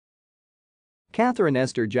Katherine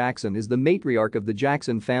Esther Jackson is the matriarch of the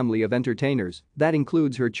Jackson family of entertainers that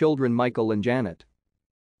includes her children Michael and Janet.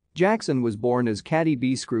 Jackson was born as Kattie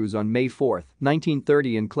B. Screws on May 4,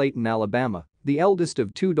 1930 in Clayton, Alabama, the eldest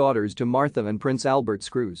of two daughters to Martha and Prince Albert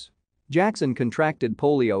Screws. Jackson contracted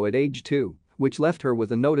polio at age 2, which left her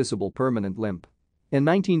with a noticeable permanent limp. In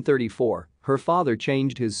 1934, her father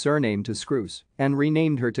changed his surname to Screws and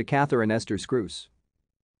renamed her to Katherine Esther Screws.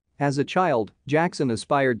 As a child, Jackson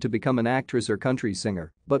aspired to become an actress or country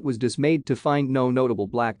singer but was dismayed to find no notable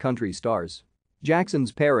black country stars.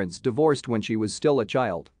 Jackson's parents divorced when she was still a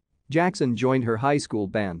child. Jackson joined her high school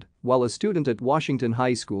band while a student at Washington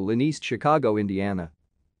High School in East Chicago, Indiana.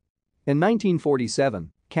 In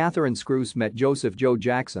 1947, Katherine Screws met Joseph Joe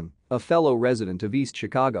Jackson, a fellow resident of East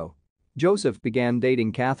Chicago. Joseph began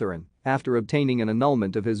dating Katherine after obtaining an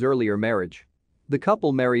annulment of his earlier marriage. The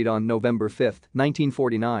couple married on November 5,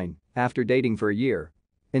 1949, after dating for a year.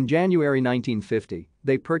 In January 1950,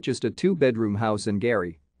 they purchased a 2-bedroom house in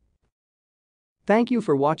Gary. Thank you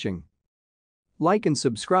for watching. Like and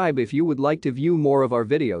subscribe if you would like to view more of our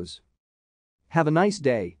videos. Have a nice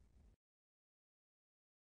day.